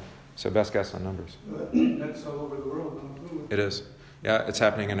 Yeah. So best guess on numbers. That's all over the world. It is. Yeah, it's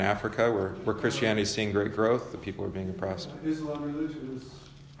happening in Africa where Christianity is seeing great growth. The people are being oppressed. Islam religion is,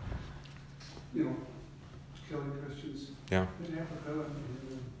 killing Christians in Africa.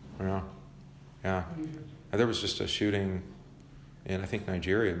 Yeah. And there was just a shooting in, I think,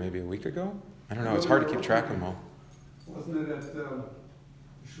 Nigeria maybe a week ago. I don't know. It's hard to keep track of them all. Wasn't it at the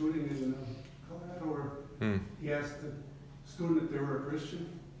shooting in Colorado where he asked the student if they were a Christian?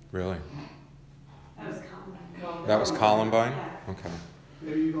 Really? That was Columbine. That was Columbine? Yeah. Okay.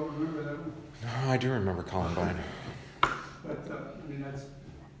 Maybe you don't remember that one. No, I do remember Columbine. But, that's...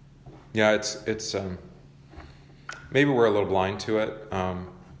 Yeah, it's maybe we're a little blind to it,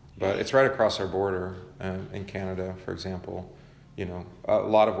 but it's right across our border in Canada, for example. A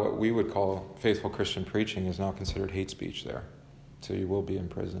lot of what we would call faithful Christian preaching is now considered hate speech there. So you will be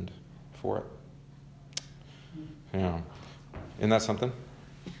imprisoned for it. Yeah. Isn't that something?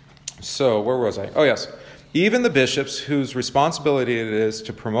 So, where was I? Oh, yes. Even the bishops whose responsibility it is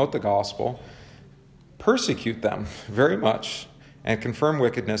to promote the gospel persecute them very much and confirm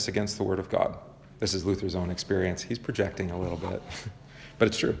wickedness against the word of God. This is Luther's own experience. He's projecting a little bit, but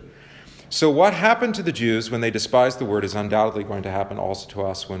it's true. So what happened to the Jews when they despised the word is undoubtedly going to happen also to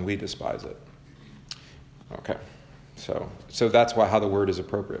us when we despise it. Okay, so that's how the word is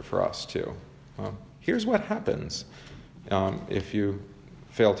appropriate for us too. Here's what happens if you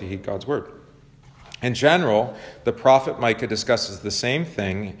fail to heed God's word. In general, the prophet Micah discusses the same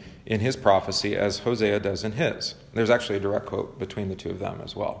thing in his prophecy as Hosea does in his. There's actually a direct quote between the two of them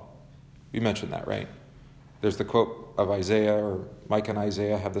as well. You mentioned that, right? There's the quote of Isaiah, or Micah and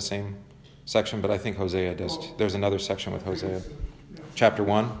Isaiah have the same section, but I think Hosea does. There's another section with Hosea. Chapter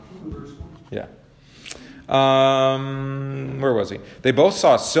 1? Yeah. Where was he? They both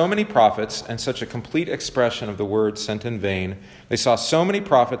saw so many prophets and such a complete expression of the word sent in vain. They saw so many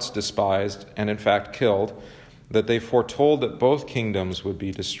prophets despised and in fact killed that they foretold that both kingdoms would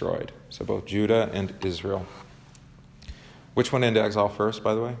be destroyed. So both Judah and Israel. Which went into exile first,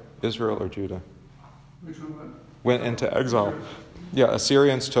 by the way? Israel or Judah? Which one? Went into exile. Yeah,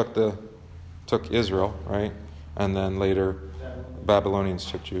 Assyrians took Israel, right? And then later Babylonians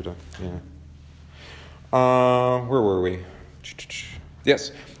took Judah. Yeah. Where were we?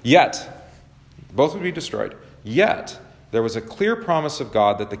 Yes. Yet, both would be destroyed. Yet, there was a clear promise of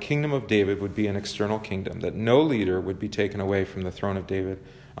God that the kingdom of David would be an external kingdom, that no leader would be taken away from the throne of David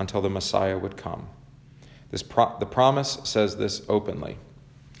until the Messiah would come. The promise says this openly.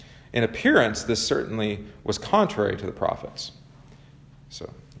 In appearance, this certainly was contrary to the prophets.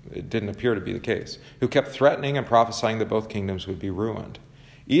 So, it didn't appear to be the case. Who kept threatening and prophesying that both kingdoms would be ruined.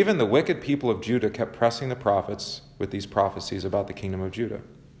 Even the wicked people of Judah kept pressing the prophets with these prophecies about the kingdom of Judah.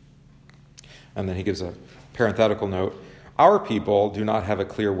 And then he gives a parenthetical note. Our people do not have a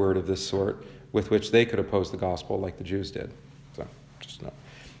clear word of this sort with which they could oppose the gospel like the Jews did. So, just note.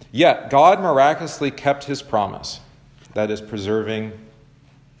 Yet, God miraculously kept his promise. That is preserving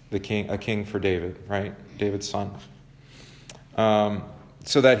a king for David, right? David's son.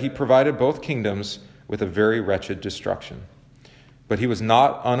 So that he provided both kingdoms with a very wretched destruction. But he was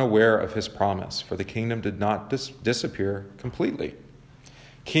not unaware of his promise, for the kingdom did not disappear completely.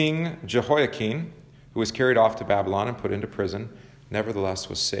 King Jehoiakim, who was carried off to Babylon and put into prison, nevertheless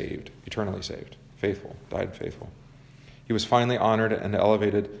was saved, eternally saved, faithful, died faithful. He was finally honored and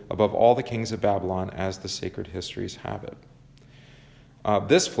elevated above all the kings of Babylon, as the sacred histories have it.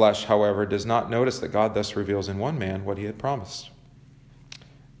 This flesh, however, does not notice that God thus reveals in one man what he had promised.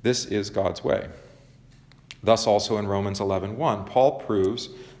 This is God's way. Thus also in Romans 11:1, Paul proves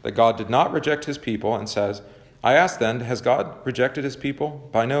that God did not reject his people and says, I ask then, has God rejected his people?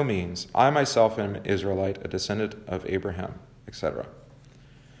 By no means. I myself am an Israelite, a descendant of Abraham, etc.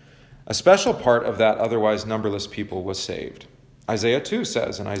 A special part of that otherwise numberless people was saved. Isaiah 2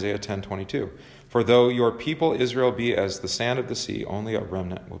 says in Isaiah 10:22, for though your people Israel be as the sand of the sea, only a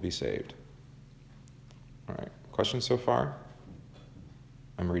remnant will be saved. All right, questions so far?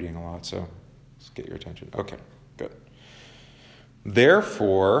 I'm reading a lot, so let's get your attention. Okay, good.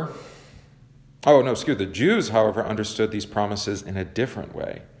 Therefore, the Jews, however, understood these promises in a different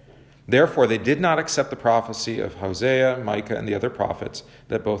way. Therefore, they did not accept the prophecy of Hosea, Micah, and the other prophets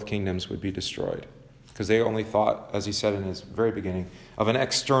that both kingdoms would be destroyed. Because they only thought, as he said in his very beginning, of an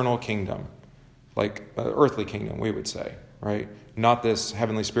external kingdom, like an earthly kingdom, we would say, right? Not this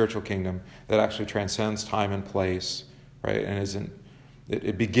heavenly spiritual kingdom that actually transcends time and place, right? And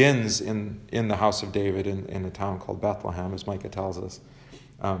it begins in the house of David in a town called Bethlehem, as Micah tells us.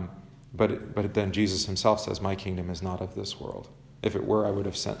 But then Jesus himself says, my kingdom is not of this world. If it were, I would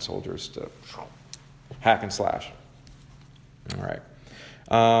have sent soldiers to hack and slash. All right.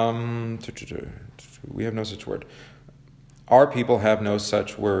 We have no such word. Our people have no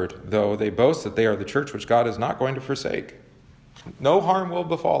such word, though they boast that they are the church which God is not going to forsake. No harm will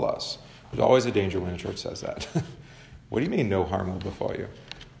befall us. There's always a danger when a church says that. What do you mean no harm will befall you?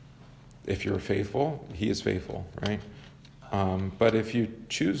 If you're faithful, he is faithful, right? But if you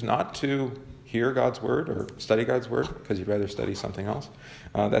choose not to hear God's word or study God's word because you'd rather study something else,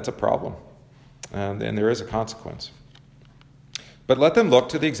 that's a problem. And there is a consequence. But let them look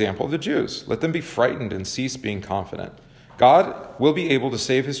to the example of the Jews. Let them be frightened and cease being confident. God will be able to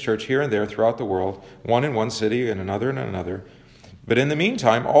save his church here and there throughout the world, one in one city and another in another. But in the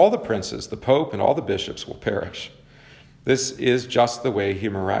meantime, all the princes, the pope, and all the bishops will perish. This is just the way he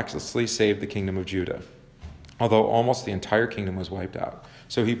miraculously saved the kingdom of Judah, although almost the entire kingdom was wiped out.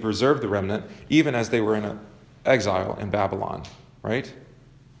 So he preserved the remnant, even as they were in exile in Babylon, right?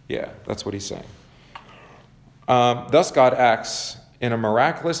 Yeah, that's what he's saying. Thus God acts in a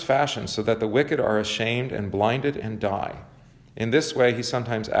miraculous fashion so that the wicked are ashamed and blinded and die. In this way, he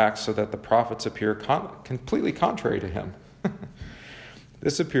sometimes acts so that the prophets appear completely contrary to him.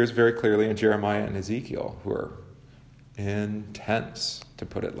 This appears very clearly in Jeremiah and Ezekiel, who are intense, to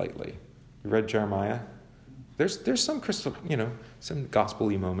put it lightly. You read Jeremiah? There's some some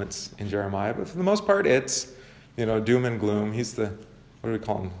gospel-y moments in Jeremiah, but for the most part, it's, doom and gloom. He's the, what do we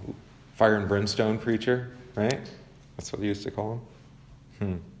call him? Fire and brimstone preacher, right? That's what they used to call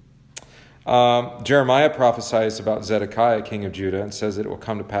him. Jeremiah prophesies about Zedekiah, king of Judah, and says that it will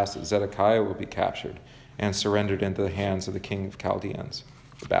come to pass that Zedekiah will be captured and surrendered into the hands of the king of Chaldeans,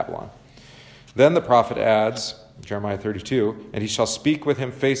 Babylon. Then the prophet adds, Jeremiah 32, and he shall speak with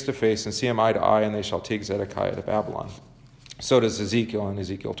him face to face and see him eye to eye, and they shall take Zedekiah to Babylon. So does Ezekiel in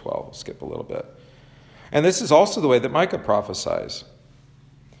Ezekiel 12. We'll skip a little bit. And this is also the way that Micah prophesies.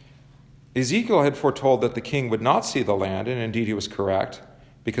 Ezekiel had foretold that the king would not see the land, and indeed he was correct,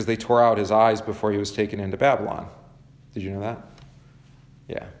 because they tore out his eyes before he was taken into Babylon. Did you know that?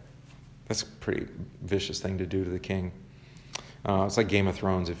 Yeah. That's a pretty vicious thing to do to the king. It's like Game of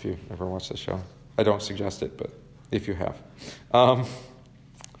Thrones, if you ever watched the show. I don't suggest it, but if you have.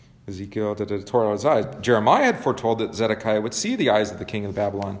 Ezekiel tore out his eyes. Jeremiah had foretold that Zedekiah would see the eyes of the king of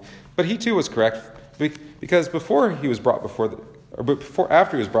Babylon, but he too was correct, because before he was brought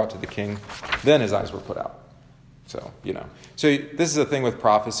after he was brought to the king, then his eyes were put out. So, So this is the thing with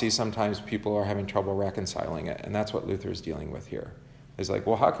prophecy. Sometimes people are having trouble reconciling it, and that's what Luther is dealing with here. It's like,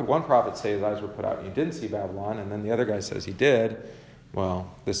 well, how could one prophet say his eyes were put out and he didn't see Babylon, and then the other guy says he did?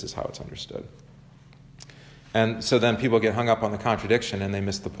 Well, this is how it's understood. And so then people get hung up on the contradiction and they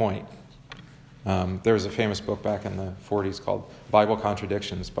miss the point. There was a famous book back in the 40s called Bible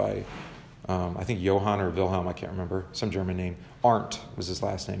Contradictions by, I think Johann or Wilhelm, I can't remember, some German name. Arndt was his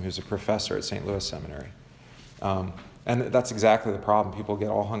last name. He was a professor at St. Louis Seminary. And that's exactly the problem. People get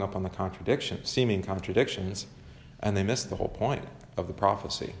all hung up on the seeming contradictions, and they miss the whole point of the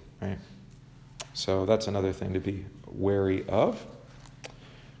prophecy, right? So that's another thing to be wary of.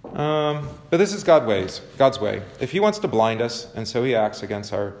 But this is God's way. If he wants to blind us, and so he acts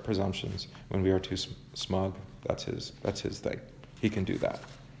against our presumptions when we are too smug, that's his thing. He can do that.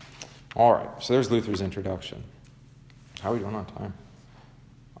 All right, so there's Luther's introduction. How are we doing on time?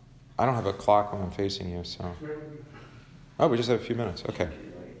 I don't have a clock when I'm facing you, so... Oh, we just have a few minutes. Okay.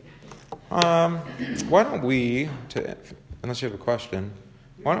 Why don't we, unless you have a question,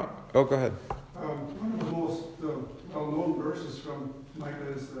 go ahead. One of the most well-known verses from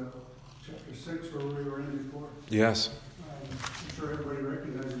Micah is chapter 6, where we were in before. Yes. I'm sure everybody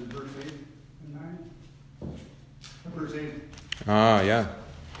recognizes verse 8 and 9. Verse 8. Ah, yeah.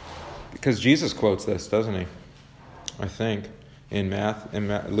 Because Jesus quotes this, doesn't he? I think. In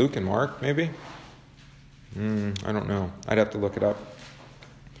Luke and Mark, maybe? I don't know. I'd have to look it up.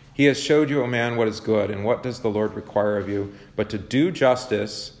 He has showed you, O man, what is good, and what does the Lord require of you, but to do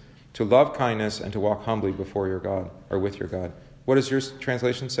justice, to love kindness, and to walk humbly before your God, or with your God. What does your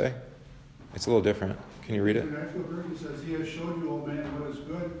translation say? It's a little different. Can you read it? The actual version says, He has shown you, O man, what is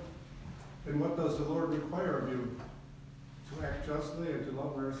good, and what does the Lord require of you? To act justly and to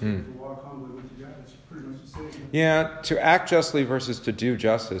love mercy and to walk humbly with you. It's pretty much the same. Yeah, to act justly versus to do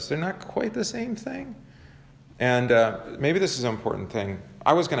justice. They're not quite the same thing. And maybe this is an important thing.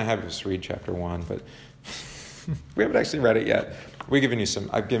 I was going to have us read chapter 1, but we haven't actually read it yet.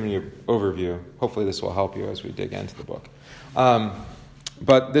 I've given you an overview. Hopefully this will help you as we dig into the book.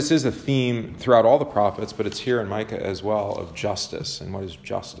 But this is a theme throughout all the prophets, but it's here in Micah as well, of justice. And what is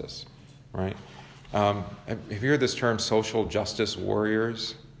justice, right? Have you heard this term, social justice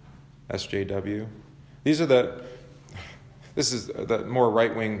warriors? SJW. This is the more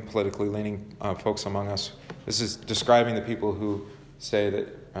right-wing, politically leaning folks among us. This is describing the people who say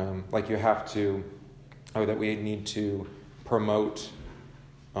that, that we need to promote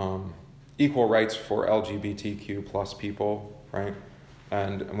equal rights for LGBTQ plus people, right?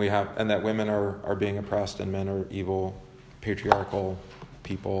 And that women are being oppressed and men are evil, patriarchal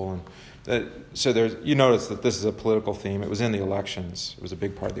people. And so you notice that this is a political theme. It was in the elections. It was a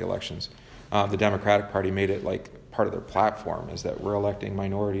big part of the elections. The Democratic Party made it like part of their platform, is that we're electing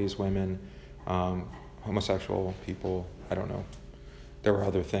minorities, women, homosexual people. I don't know. There were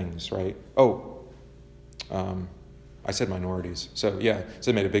other things, right? I said minorities. So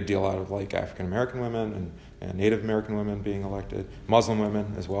they made a big deal out of like African American women and Native American women being elected, Muslim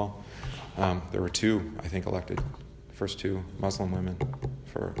women as well. There were 2, I think, elected. The first 2 Muslim women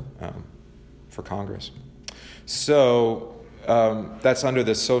for Congress. So that's under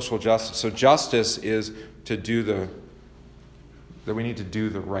this social justice. So justice is that we need to do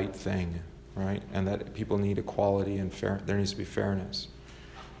the right thing, right? And that people need equality and there needs to be fairness.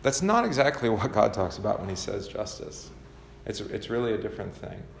 That's not exactly what God talks about when he says justice. It's really a different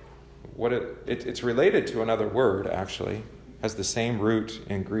thing. It's related to another word, actually. Has the same root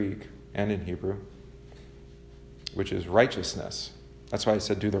in Greek and in Hebrew, which is righteousness. That's why I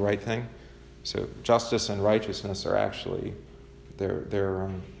said do the right thing. So justice and righteousness are actually, they're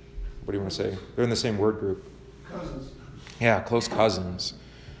what do you want to say? They're in the same word group. Cousins. Yeah, close cousins.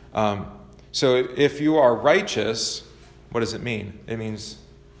 So if you are righteous, what does it mean? It means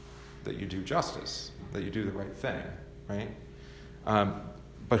that you do justice, that you do the right thing, right?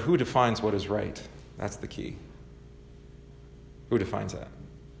 But who defines what is right? That's the key. Who defines that?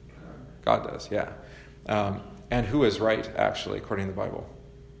 God does, yeah. And who is right, actually, according to the Bible?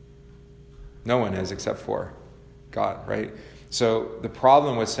 No one is except for God, right? So the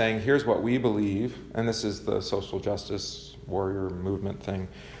problem with saying, here's what we believe, and this is the social justice warrior movement thing,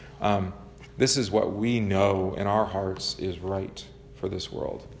 this is what we know in our hearts is right for this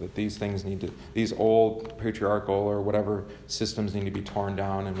world. That these things these old patriarchal or whatever systems need to be torn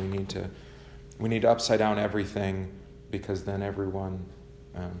down, and we need to upside down everything, because then everyone,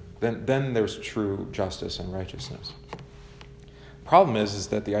 then there's true justice and righteousness. Problem is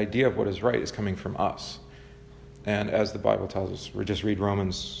that the idea of what is right is coming from us. And as the Bible tells us, we just read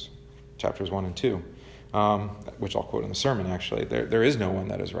Romans chapters 1 and 2, which I'll quote in the sermon, actually. There is no one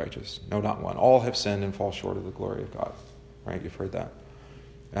that is righteous. No, not one. All have sinned and fall short of the glory of God. Right? You've heard that.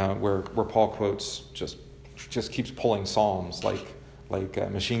 Where Paul quotes, just keeps pulling Psalms like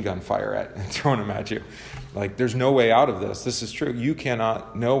machine gun fire at and throwing them at you. Like, there's no way out of this. This is true. You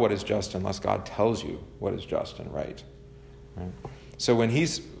cannot know what is just unless God tells you what is just and right. Right? So when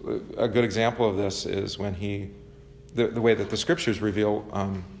he's, a good example of this is when the way that the scriptures reveal,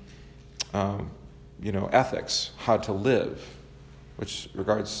 ethics, how to live, which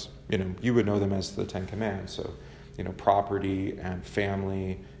regards, you would know them as the Ten Commandments. So, property and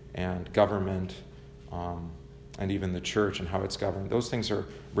family and government, and even the church and how it's governed. Those things are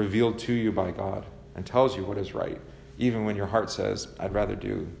revealed to you by God and tells you what is right, even when your heart says, I'd rather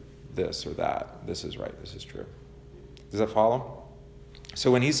do this or that. This is right. This is true. Does that follow? So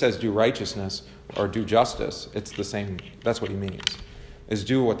when he says do righteousness or do justice, it's the same. That's what he means, is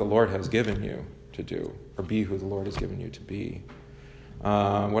do what the Lord has given you to do, or be who the Lord has given you to be.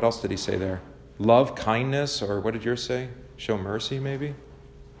 What else did he say there? Love kindness, or what did yours say? Show mercy, maybe?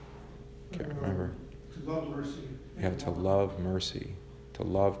 Can't remember. To love mercy. Yeah, to love mercy, to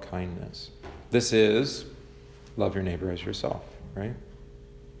love kindness. This is love your neighbor as yourself, right?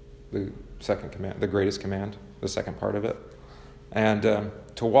 The second command, the greatest command, the second part of it. And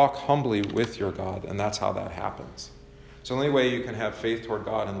to walk humbly with your God, and that's how that happens. So the only way you can have faith toward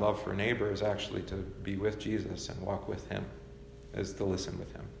God and love for a neighbor is actually to be with Jesus and walk with him, is to listen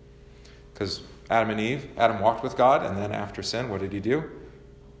with him. Because Adam walked with God, and then after sin, what did he do?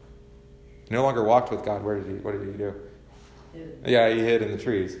 He no longer walked with God. What did he do? Yeah, he hid in the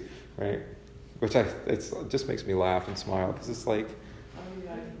trees, right? Which it just makes me laugh and smile, because it's like,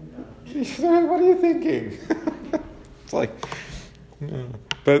 what are you thinking? It's like,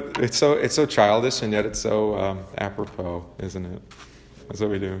 but it's so childish, and yet it's so apropos, isn't it? That's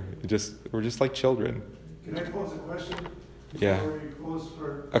what we do. We're just like children. Can I pose a question? Yeah. Before we close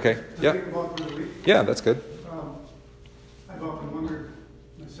for Okay. Yeah. think about for the week? Yeah, that's good. I've often wondered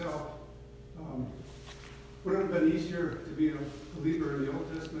myself, would it have been easier to be a believer in the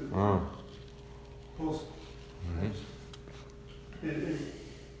Old Testament or post? And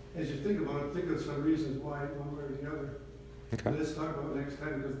as you think about it, think of some reasons why one way or the other. Okay. Let's talk about it next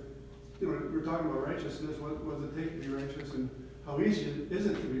time, because we're talking about righteousness. What does it take to be righteous, and how easy is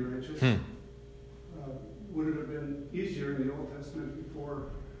it to be righteous? Would it have been easier in the Old Testament before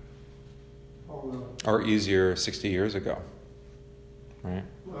all the... Or easier 60 years ago, right?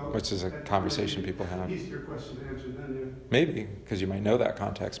 Well, which is a conversation people have. Easier question to answer then, yeah. Maybe, because you might know that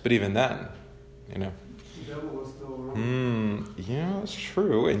context. But even then, The devil was still around. Yeah, it's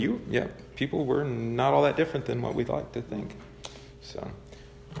true. And people were not all that different than what we'd like to think. So,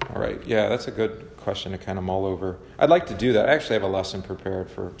 all right. Yeah, that's a good question to kind of mull over. I'd like to do that. I actually have a lesson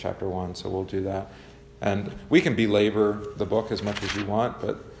prepared for chapter 1, so we'll do that. And we can belabor the book as much as you want,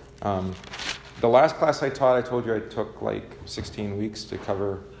 but the last class I taught, I told you I took like 16 weeks to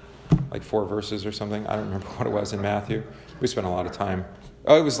cover like 4 verses or something. I don't remember what it was in Matthew. We spent a lot of time.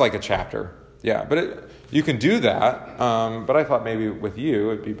 Oh, it was like a chapter. Yeah, but you can do that. But I thought maybe with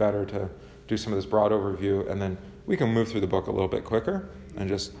you, it'd be better to do some of this broad overview, and then we can move through the book a little bit quicker and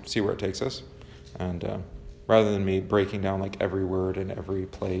just see where it takes us. And rather than me breaking down like every word and every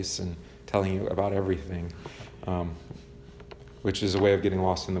place and telling you about everything, which is a way of getting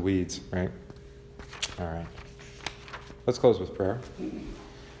lost in the weeds, right? All right. Let's close with prayer.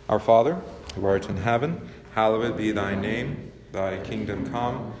 Our Father, who art in heaven, hallowed be thy name. Thy kingdom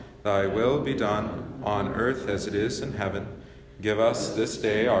come, thy will be done, on earth as it is in heaven. Give us this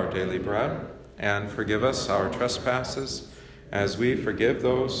day our daily bread, and forgive us our trespasses, as we forgive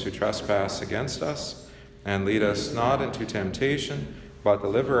those who trespass against us. And lead us not into temptation, but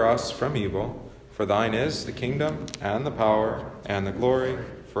deliver us from evil. For thine is the kingdom, and the power, and the glory,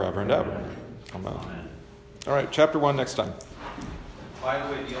 forever and ever. Amen. All right, chapter 1 next time. By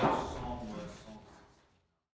the way, do you